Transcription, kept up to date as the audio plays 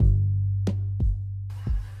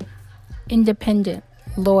Independent,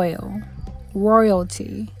 loyal,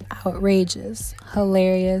 royalty, outrageous,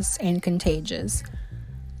 hilarious, and contagious.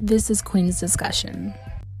 This is Queen's Discussion.